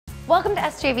Welcome to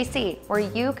SJVC, where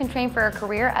you can train for a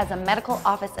career as a medical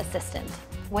office assistant.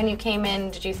 When you came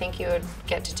in, did you think you would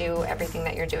get to do everything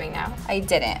that you're doing now? I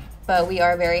didn't, but we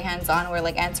are very hands-on. We're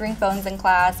like answering phones in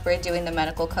class, we're doing the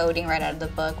medical coding right out of the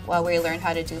book. While we learn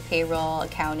how to do payroll,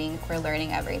 accounting, we're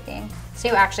learning everything. So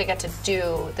you actually get to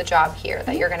do the job here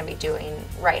that you're going to be doing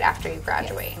right after you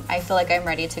graduate. Yes. I feel like I'm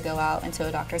ready to go out into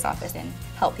a doctor's office and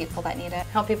help people that need it.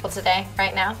 Help people today,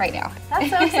 right now? Right now. That's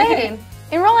so exciting.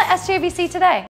 Enroll at SJVC today.